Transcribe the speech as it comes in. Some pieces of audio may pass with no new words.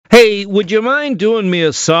Hey, would you mind doing me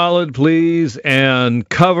a solid, please, and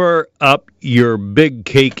cover up your big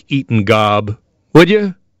cake-eating gob? Would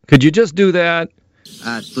you? Could you just do that?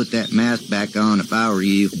 I'd put that mask back on if I were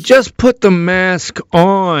you. Just put the mask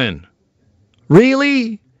on.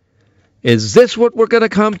 Really? Is this what we're going to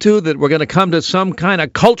come to? That we're going to come to some kind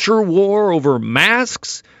of culture war over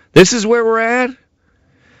masks? This is where we're at?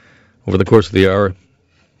 Over the course of the hour, I'm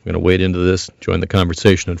going to wade into this, join the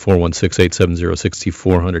conversation at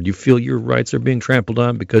 416-870-6400. You feel your rights are being trampled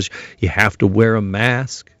on because you have to wear a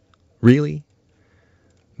mask? Really?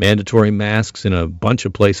 Mandatory masks in a bunch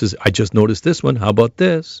of places. I just noticed this one. How about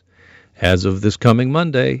this? As of this coming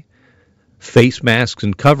Monday, face masks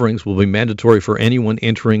and coverings will be mandatory for anyone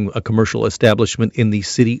entering a commercial establishment in the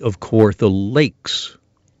city of Kawartha Lakes.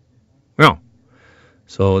 Well,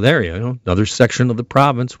 so there you go, another section of the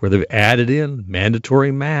province where they've added in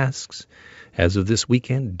mandatory masks. As of this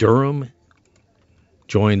weekend, Durham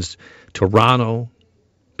joins Toronto,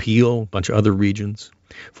 Peel, a bunch of other regions.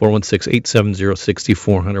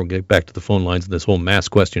 416-870-6400. We'll get back to the phone lines and this whole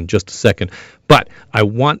mask question in just a second. But I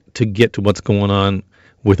want to get to what's going on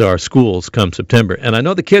with our schools come September. And I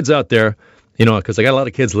know the kids out there, because I got a lot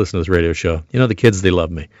of kids listening to this radio show. The kids, they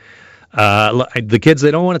love me. The kids,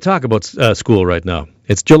 they don't want to talk about school right now.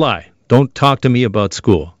 It's July. Don't talk to me about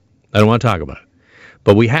school. I don't want to talk about it.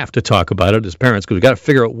 But we have to talk about it as parents because we've got to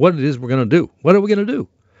figure out what it is we're going to do. What are we going to do?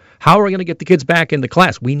 How are we going to get the kids back into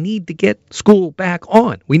class? We need to get school back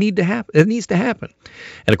on. It needs to happen.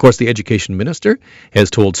 And, of course, the education minister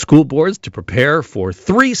has told school boards to prepare for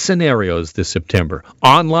 3 scenarios this September.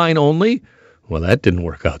 Online only. Well, that didn't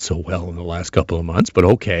work out so well in the last couple of months, but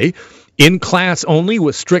okay. In class only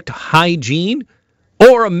with strict hygiene,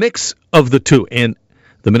 or a mix of the two. And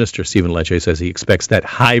the minister, Stephen Lecce, says he expects that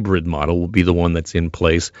hybrid model will be the one that's in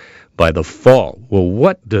place by the fall. Well,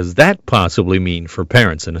 what does that possibly mean for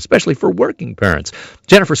parents, and especially for working parents?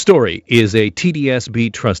 Jennifer Story is a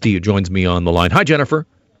TDSB trustee who joins me on the line. Hi, Jennifer.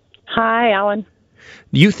 Hi, Alan.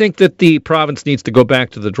 Do you think that the province needs to go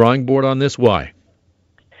back to the drawing board on this? Why?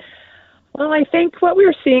 Well, I think what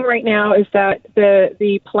we're seeing right now is that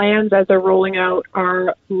the plans as they're rolling out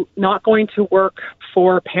are not going to work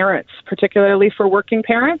for parents, particularly for working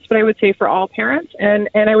parents, but I would say for all parents. And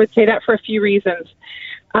I would say that for a few reasons.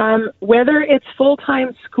 Whether it's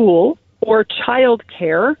full-time school or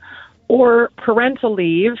childcare or parental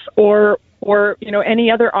leave or any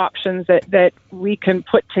other options that we can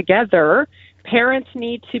put together, parents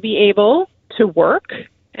need to be able to work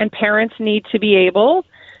and parents need to be able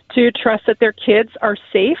to trust that their kids are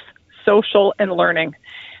safe, social, and learning.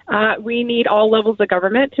 We need all levels of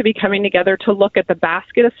government to be coming together to look at the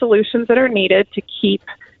basket of solutions that are needed to keep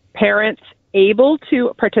parents able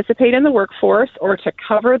to participate in the workforce or to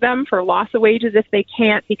cover them for loss of wages if they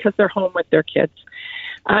can't because they're home with their kids.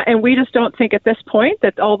 And we just don't think at this point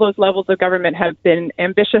that all those levels of government have been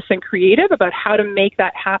ambitious and creative about how to make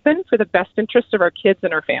that happen for the best interest of our kids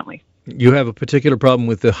and our families. You have a particular problem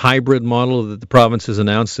with the hybrid model that the province has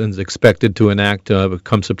announced and is expected to enact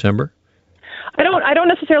come September? I don't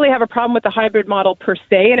necessarily have a problem with the hybrid model per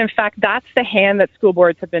se, and in fact, that's the hand that school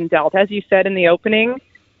boards have been dealt. As you said in the opening,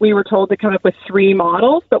 we were told to come up with 3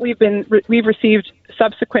 models, but we've received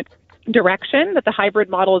subsequent direction that the hybrid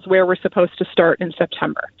model is where we're supposed to start in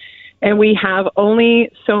September. And we have only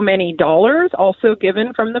so many dollars also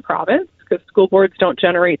given from the province because school boards don't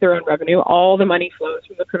generate their own revenue. All the money flows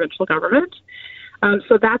from the provincial government.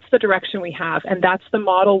 So that's the direction we have, and that's the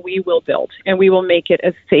model we will build. And we will make it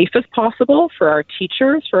as safe as possible for our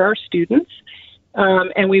teachers, for our students,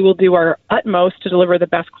 and we will do our utmost to deliver the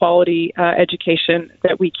best quality education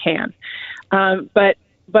that we can.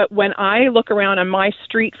 But when I look around on my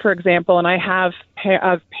street, for example, and I have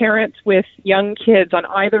parents with young kids on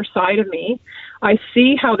either side of me, I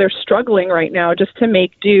see how they're struggling right now just to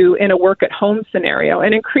make do in a work-at-home scenario.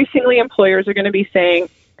 And increasingly, employers are going to be saying,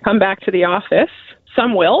 come back to the office.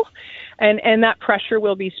 Some will. And that pressure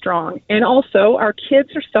will be strong. And also, our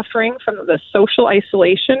kids are suffering from the social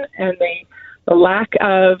isolation and the lack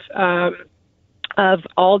of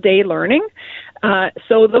all-day learning.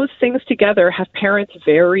 So those things together have parents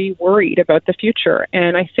very worried about the future.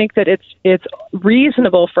 And I think that it's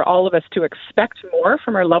reasonable for all of us to expect more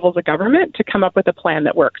from our levels of government to come up with a plan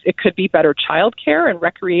that works. It could be better childcare and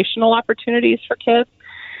recreational opportunities for kids,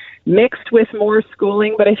 mixed with more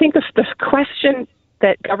schooling. But I think the question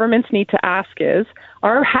that governments need to ask is,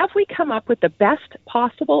 have we come up with the best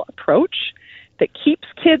possible approach that keeps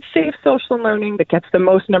kids safe, social, and learning, that gets the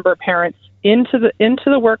most number of parents into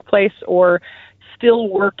the workplace or still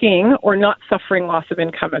working or not suffering loss of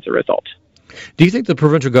income as a result? Do you think the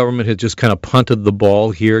provincial government has just kind of punted the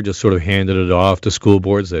ball here, just sort of handed it off to school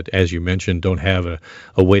boards that, as you mentioned, don't have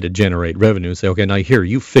a way to generate revenue? Say, okay, now here,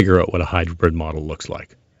 you figure out what a hybrid model looks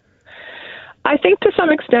like. I think to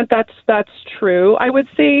some extent that's true. I would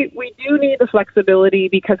say we do need the flexibility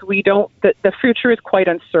because the future is quite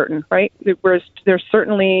uncertain, right? There's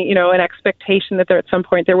certainly, an expectation that at some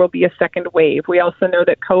point there will be a second wave. We also know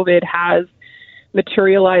that COVID has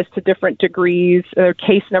materialized to different degrees.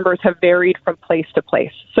 Case numbers have varied from place to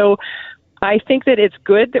place. So I think that it's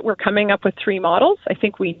good that we're coming up with three models. I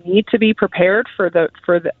think we need to be prepared for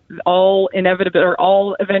all inevitable or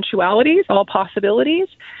all eventualities, all possibilities.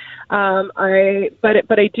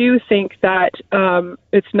 But I do think that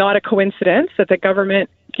it's not a coincidence that the government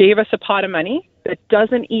gave us a pot of money that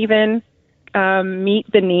doesn't even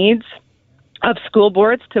meet the needs of school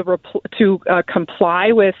boards to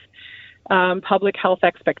comply with public health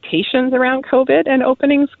expectations around COVID and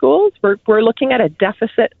opening schools. We're looking at a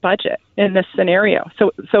deficit budget in this scenario.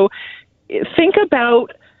 So think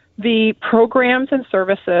about the programs and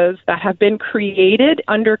services that have been created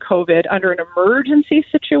under COVID, under an emergency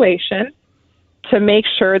situation, to make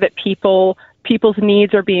sure that people's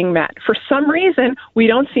needs are being met. For some reason, we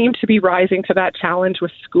don't seem to be rising to that challenge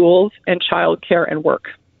with schools and childcare and work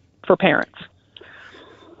for parents.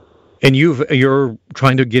 And you're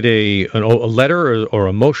trying to get a letter or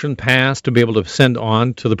a motion passed to be able to send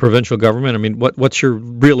on to the provincial government. I mean, what's your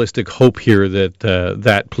realistic hope here that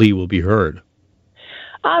that plea will be heard?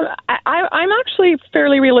 I'm actually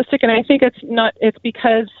fairly realistic, and I think it's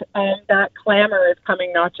because that clamor is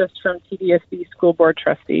coming not just from TDSB school board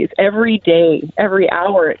trustees. Every day, every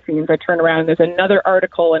hour, it seems, I turn around and there's another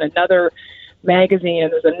article and another magazine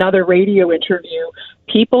and there's another radio interview.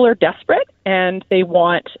 People are desperate, and they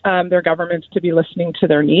want their governments to be listening to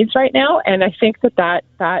their needs right now. And I think that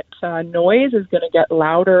noise is going to get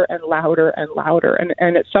louder and louder and louder.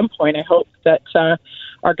 And at some point, I hope that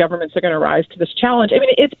our governments are going to rise to this challenge. I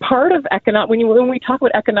mean, it's part of when we talk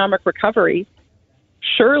about economic recovery,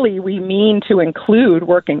 surely we mean to include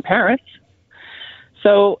working parents.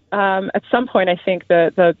 So at some point, I think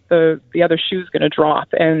the other shoe is going to drop,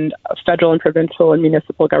 and federal and provincial and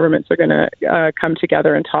municipal governments are going to come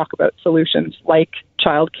together and talk about solutions like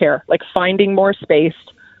childcare, like finding more space,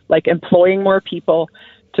 like employing more people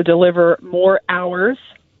to deliver more hours,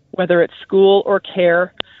 whether it's school or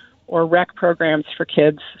care or rec programs for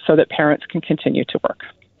kids, so that parents can continue to work.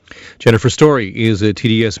 Jennifer Story is a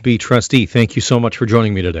TDSB trustee. Thank you so much for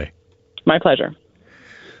joining me today. My pleasure.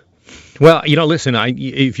 Well, listen,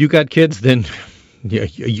 if you got kids, then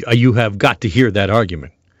you have got to hear that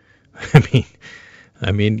argument.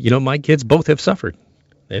 I mean, my kids both have suffered.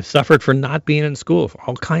 They've suffered for not being in school for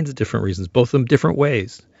all kinds of different reasons, both of them different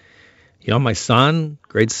ways. My son,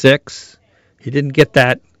 grade 6, he didn't get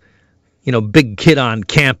that, big kid on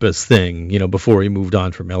campus thing, before he moved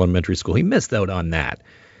on from elementary school. He missed out on that.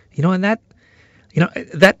 And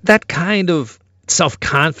that kind of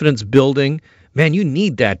self-confidence building, man, you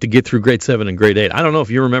need that to get through grade 7 and grade 8. I don't know if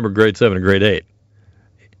you remember grade 7 and grade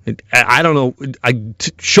 8. I don't know.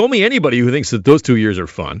 Show me anybody who thinks that those 2 years are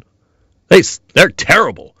fun. They're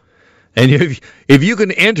terrible. And if you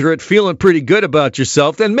can enter it feeling pretty good about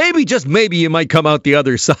yourself, then maybe, just maybe, you might come out the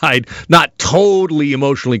other side not totally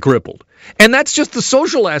emotionally crippled. And that's just the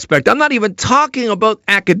social aspect. I'm not even talking about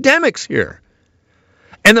academics here.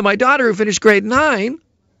 And then my daughter, who finished grade 9,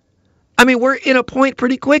 I mean, we're in a point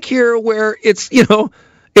pretty quick here where it's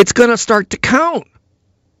going to start to count.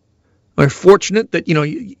 We're fortunate that,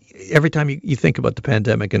 every time you think about the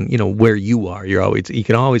pandemic and, where you are,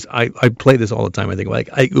 I play this all the time. I think,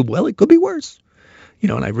 it could be worse.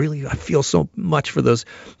 And I feel so much for those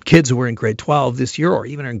kids who were in grade 12 this year or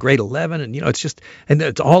even in grade 11. And,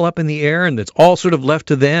 it's all up in the air and it's all sort of left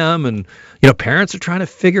to them. And, parents are trying to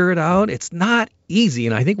figure it out. It's not easy.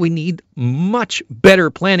 And I think we need much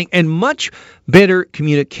better planning and much better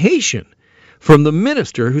communication from the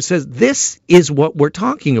minister who says this is what we're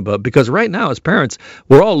talking about. Because right now, as parents,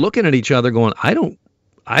 we're all looking at each other going, I don't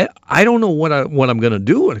know what I'm going to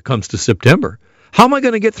do when it comes to September. How am I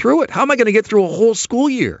going to get through it? How am I going to get through a whole school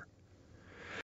year?